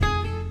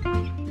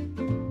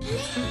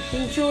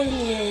Enjoy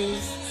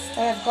Muse.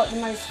 They have got the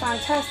most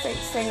fantastic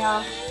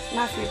singer,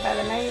 Matthew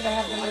Bellamy. They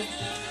have the most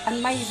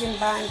amazing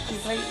band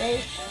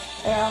completely.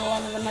 They are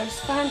one of the most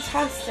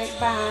fantastic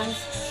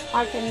bands,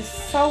 I can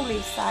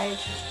solely say,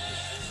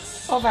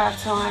 of our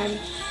time.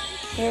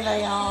 Here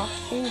they are.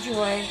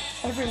 Enjoy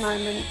every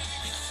moment.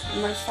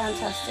 The most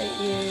fantastic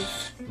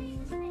Muse.